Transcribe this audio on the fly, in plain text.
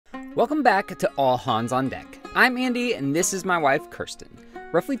Welcome back to All Hands on Deck. I'm Andy, and this is my wife, Kirstin.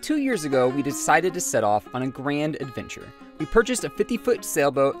 Roughly 2 years ago, we decided to set off on a grand adventure. We purchased a 50-foot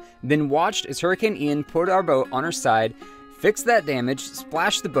sailboat, then watched as Hurricane Ian put our boat on her side, fixed that damage,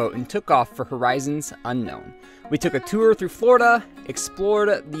 splashed the boat, and took off for horizons unknown. We took a tour through Florida,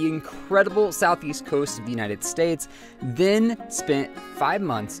 explored the incredible southeast coast of the United States, then spent 5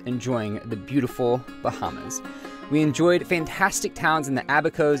 months enjoying the beautiful Bahamas. We enjoyed fantastic towns in the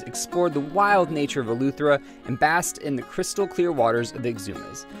Abacos, explored the wild nature of Eleuthera, and basked in the crystal clear waters of the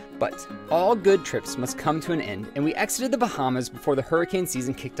Exumas. But all good trips must come to an end, and we exited the Bahamas before the hurricane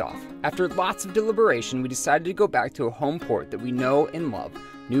season kicked off. After lots of deliberation, we decided to go back to a home port that we know and love,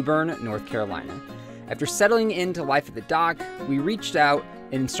 New Bern, North Carolina. After settling into life at the dock, we reached out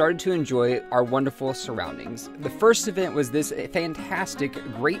and started to enjoy our wonderful surroundings. The first event was this fantastic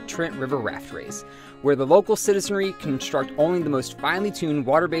Great Trent River Raft Race, where the local citizenry construct only the most finely tuned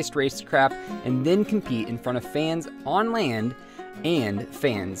water-based racecraft and then compete in front of fans on land and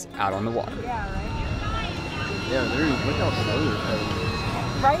fans out on the water. Yeah, right? Yeah, look how slow they're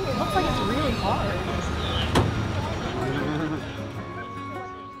pedaling. Right? It looks like it's really hard.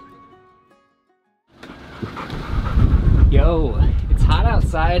 Yo, it's hot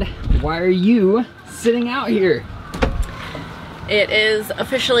outside. Why are you sitting out here? It is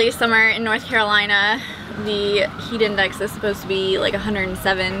officially summer in North Carolina. The heat index is supposed to be like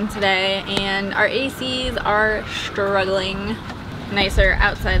 107 today, and our ACs are struggling. Nicer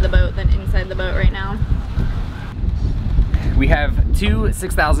outside the boat than inside the boat right now. We have two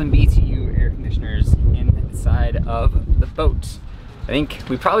 6,000 BTU air conditioners inside of the boat. I think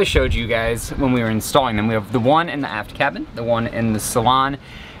we probably showed you guys when we were installing them. We have the one in the aft cabin, the one in the salon,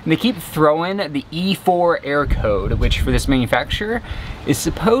 and they keep throwing the E4 air code, which for this manufacturer is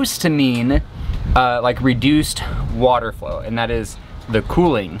supposed to mean like reduced water flow, and that is the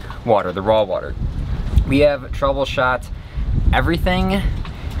cooling water, the raw water. We have troubleshot everything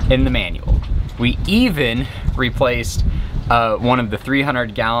in the manual. We even replaced one of the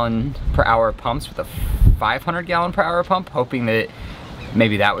 300 gallon per hour pumps with a 500 gallon per hour pump, hoping that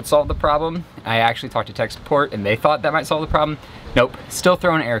maybe that would solve the problem. I actually talked to tech support and they thought that might solve the problem. Nope, still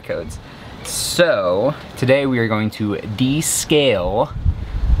throwing air codes. So today we are going to descale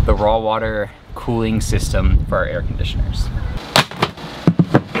the raw water cooling system for our air conditioners.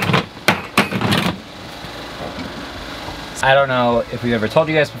 I don't know if we've ever told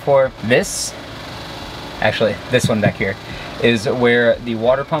you guys before, this one back here is where the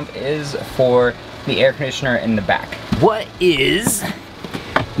water pump is for the air conditioner in the back. What is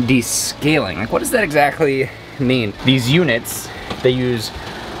descaling? Like, what does that exactly mean? These units, they use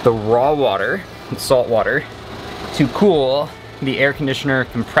the raw water, salt water, to cool the air conditioner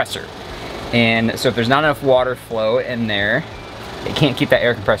compressor. And so if there's not enough water flow in there, it can't keep that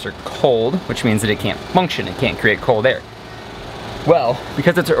air compressor cold, which means that it can't function, it can't create cold air. Well,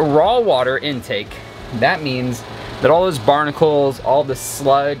 because it's a raw water intake, that means that all those barnacles, all the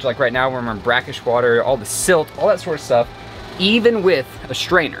sludge, like right now we're in brackish water, all the silt, all that sort of stuff, even with a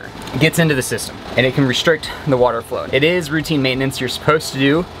strainer, gets into the system and it can restrict the water flow. It is routine maintenance you're supposed to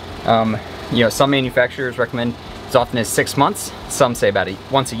do. You know, some manufacturers recommend as often as 6 months, some say about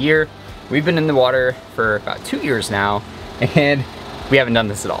once a year. We've been in the water for about 2 years now and we haven't done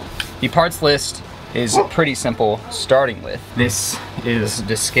this at all. The parts list is pretty simple, starting with this is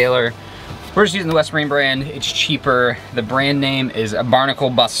Descaler. We're just using the West Marine brand. It's cheaper. The brand name is a Barnacle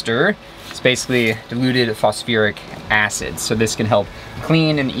Buster. It's basically diluted phosphoric acid. So this can help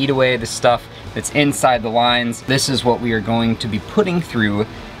clean and eat away the stuff that's inside the lines. This is what we are going to be putting through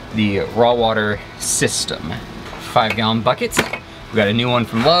the raw water system. 5 gallon buckets. We got a new one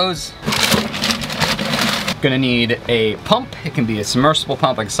from Lowe's. Gonna need a pump. It can be a submersible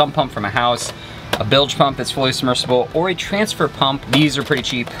pump, like a sump pump from a house, a bilge pump that's fully submersible, or a transfer pump. These are pretty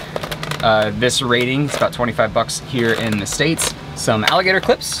cheap. This rating is about 25 bucks here in the States. Some alligator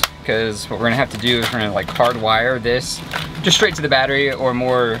clips, because what we're gonna have to do is we're gonna like hardwire this just straight to the battery, or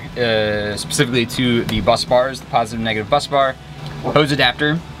more specifically to the bus bars, the positive and negative bus bar. Hose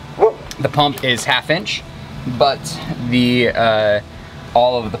adapter. The pump is 1/2 inch, but the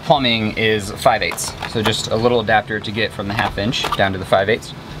all of the plumbing is 5/8. So just a little adapter to get from the 1/2 inch down to the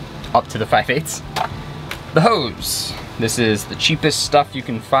 5/8, up to the 5/8. The hose. This is the cheapest stuff you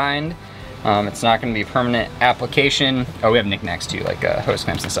can find. It's not gonna be a permanent application. Oh, we have knickknacks too, like hose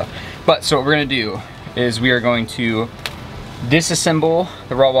clamps and stuff. But so what we're gonna do is we are going to disassemble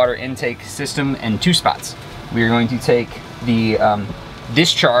the raw water intake system in 2 spots. We are going to take the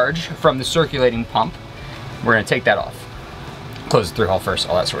discharge from the circulating pump. We're gonna take that off. Close the through hull first,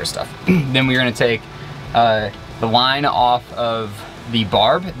 all that sort of stuff. Then we're gonna take the line off of the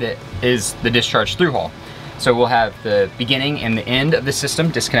barb that is the discharge through hole. So we'll have the beginning and the end of the system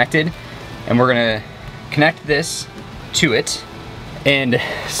disconnected, and we're gonna connect this to it. And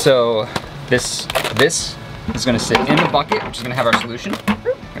so this is gonna sit in the bucket, which is gonna have our solution.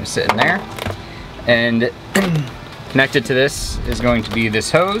 Gonna sit in there. And connected to this is going to be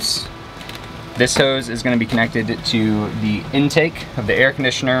this hose. This hose is gonna be connected to the intake of the air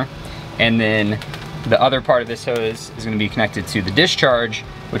conditioner, and then the other part of this hose is gonna be connected to the discharge,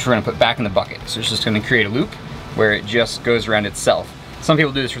 which we're gonna put back in the bucket. So it's just gonna create a loop where it just goes around itself. Some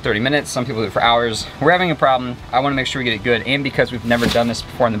people do this for 30 minutes, some people do it for hours. We're having a problem. I wanna make sure we get it good, and because we've never done this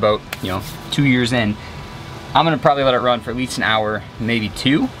before on the boat, you know, 2 years in, I'm gonna probably let it run for at least an hour, maybe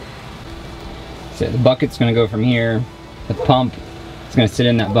 2. So the bucket's gonna go from here, the pump is gonna sit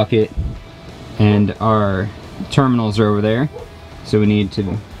in that bucket, and our terminals are over there. So we need to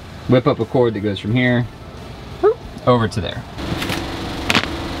whip up a cord that goes from here over to there.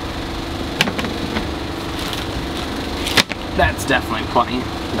 That's definitely plenty.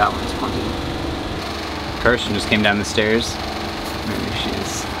 That one's plenty. Kirstin just came down the stairs.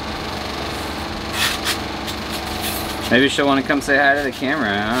 Maybe she'll want to come say hi to the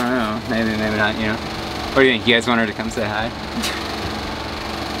camera. I don't know. Maybe, maybe not, you know. What do you think? You guys want her to come say hi?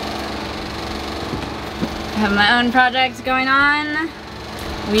 I have my own project going on.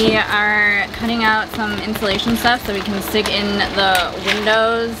 We are cutting out some insulation stuff so we can stick in the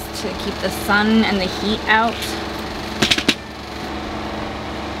windows to keep the sun and the heat out.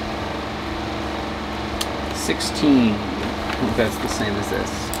 16. I think that's the same as this.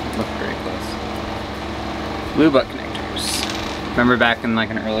 Look very close. Blue butt connectors. Remember back in like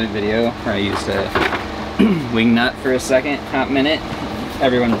an early video where I used a wing nut for a second, hot minute?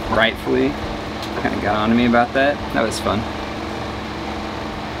 Everyone rightfully kind of got on to me about that. That was fun.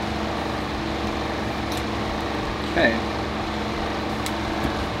 Okay.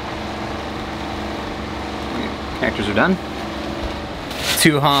 Connectors are done.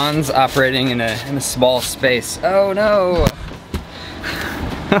 2 Hans operating in a small space. Oh no!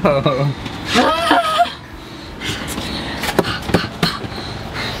 Oh.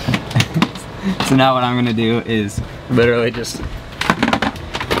 So now what I'm gonna do is literally just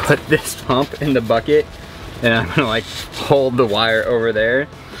put this pump in the bucket, and I'm gonna like hold the wire over there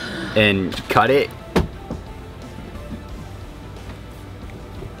and cut it.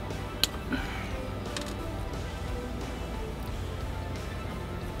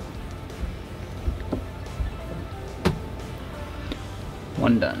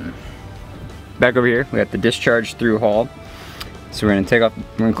 One done. Back over here, we got the discharge through hull. So we're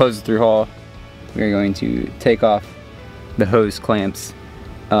gonna close the through hull. We're going to take off the hose clamps,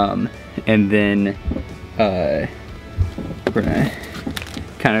 and then we're gonna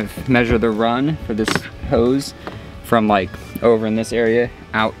kind of measure the run for this hose from like over in this area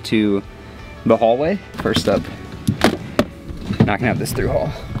out to the hallway. First up, knocking out this through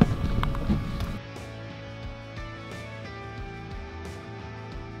hull.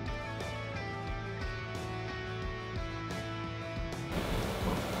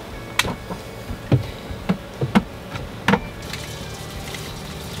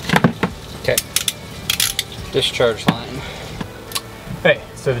 Okay, discharge line. Okay,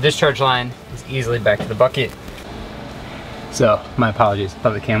 so the discharge line is easily back to the bucket. So, my apologies, I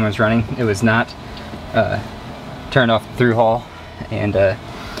thought the camera was running. It was not. Turned off the through hull, and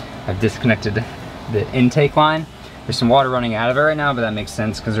I've disconnected the intake line. There's some water running out of it right now, but that makes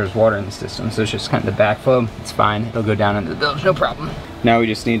sense because there's water in the system. So it's just kind of the backflow. It's fine, it'll go down into the bilge, no problem. Now we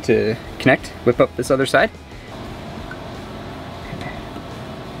just need to connect, whip up this other side.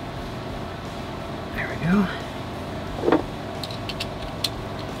 There we go.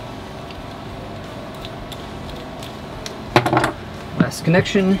 Last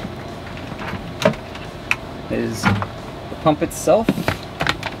connection is the pump itself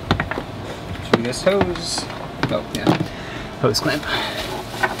to this hose. Oh yeah, hose clamp.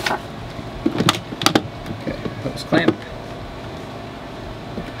 Okay, hose clamp.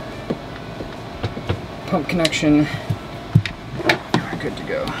 Pump connection. We're good to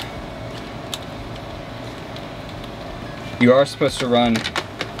go. You are supposed to run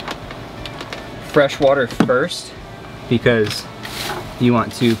fresh water first because you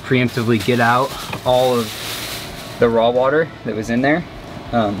want to preemptively get out all of the raw water that was in there.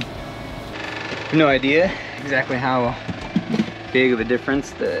 I have no idea exactly how big of a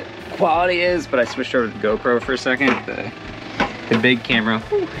difference the quality is, but I switched over to the GoPro for a second. The big camera,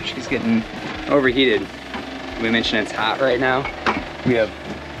 whew, she's getting overheated. We mentioned it's hot right now. We have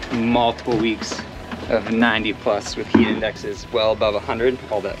multiple weeks of 90 plus with heat indexes well above 100,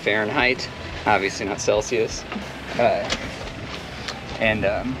 all that Fahrenheit, obviously not Celsius. And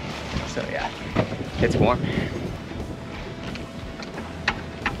so yeah, it's warm.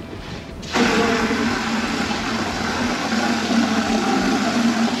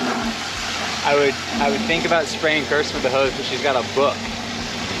 I would think about spraying Kirstin with the hose, but she's got a book,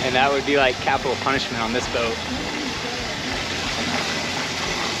 and that would be like capital punishment on this boat.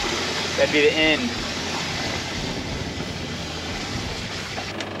 That'd be the end.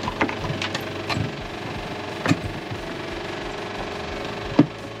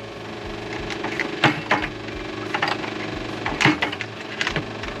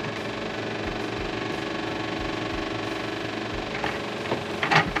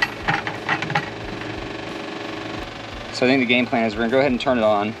 So I think the game plan is we're gonna go ahead and turn it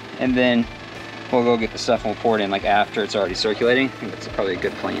on, and then we'll go get the stuff and we'll pour it in like after it's already circulating. I think that's probably a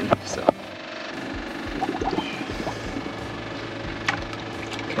good plan. So.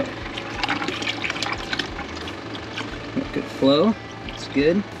 Okay. Good flow. That's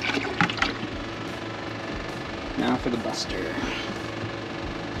good. Now for the buster.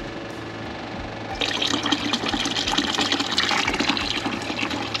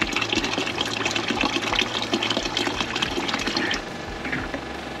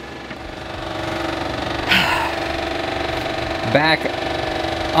 Back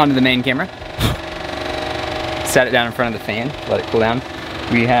onto the main camera. Set it down in front of the fan, let it cool down.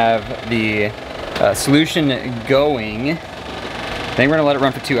 We have the solution going. I think we're gonna let it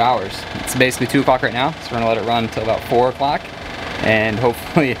run for 2 hours. It's basically 2 o'clock right now, so we're gonna let it run until about 4 o'clock, and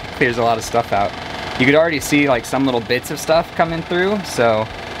hopefully it clears a lot of stuff out. You could already see like some little bits of stuff coming through, so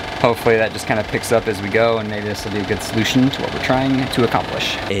hopefully that just kind of picks up as we go, and maybe this will be a good solution to what we're trying to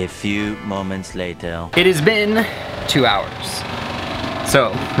accomplish. A few moments later. It has been 2 hours.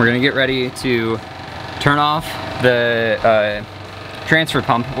 So we're gonna get ready to turn off the transfer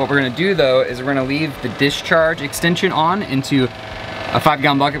pump. What we're gonna do though is we're gonna leave the discharge extension on into a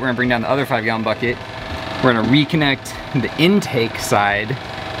 5-gallon bucket. We're gonna bring down the other 5-gallon bucket. We're gonna reconnect the intake side,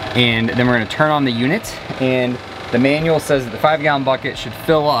 and then we're gonna turn on the unit. And the manual says that the 5-gallon bucket should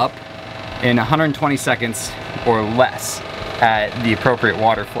fill up in 120 seconds or less at the appropriate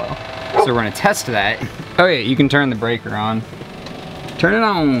water flow. So we're gonna test that. Okay, you can turn the breaker on. Turn it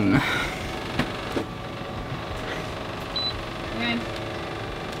on.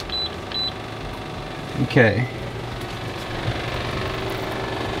 Okay.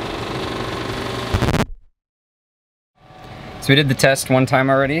 So we did the test one time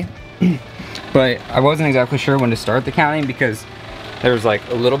already, but I wasn't exactly sure when to start the counting because there was like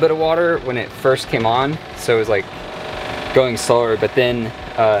a little bit of water when it first came on, so it was like going slower, but then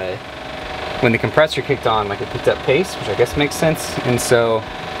when the compressor kicked on, like it picked up pace, which I guess makes sense. And so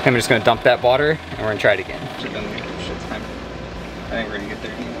I'm just gonna dump that water and we're gonna try it again. I think we're gonna get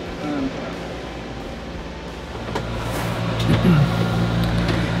there.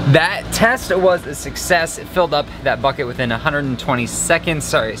 That test was a success. It filled up that bucket within 120 seconds.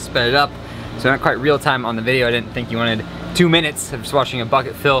 Sorry, I sped it up. So not quite real time on the video. I didn't think you wanted 2 minutes of just watching a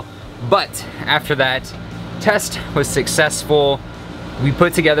bucket fill. But after that test was successful, we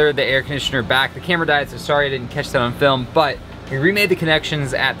put together the air conditioner back. The camera died, so sorry I didn't catch that on film, but we remade the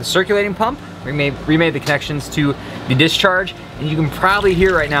connections at the circulating pump. We remade the connections to the discharge, and you can probably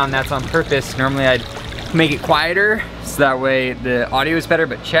hear right now, and that's on purpose. Normally I'd make it quieter, so that way the audio is better,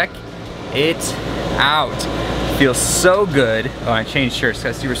 but check it out. Feels so good. Oh, I changed shirts,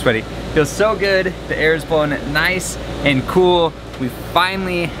 got super sweaty. Feels so good, the air is blowing nice and cool. We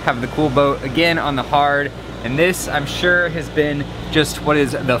finally have the cool boat again on the hard, and this, I'm sure, has been just what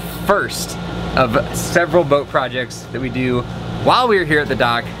is the first of several boat projects that we do while we were here at the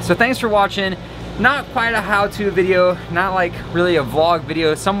dock. So thanks for watching. Not quite a how-to video, not like really a vlog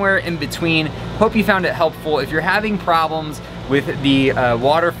video, somewhere in between. Hope you found it helpful. If you're having problems with the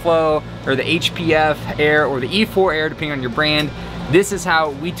water flow or the HPF air or the E4 air, depending on your brand, this is how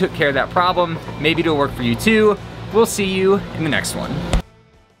we took care of that problem. Maybe it'll work for you too. We'll see you in the next one.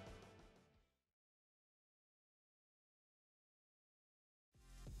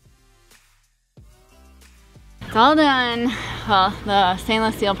 It's all done. Well, the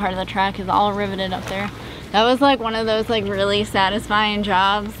stainless steel part of the track is all riveted up there. That was like one of those like really satisfying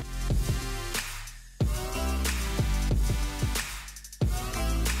jobs.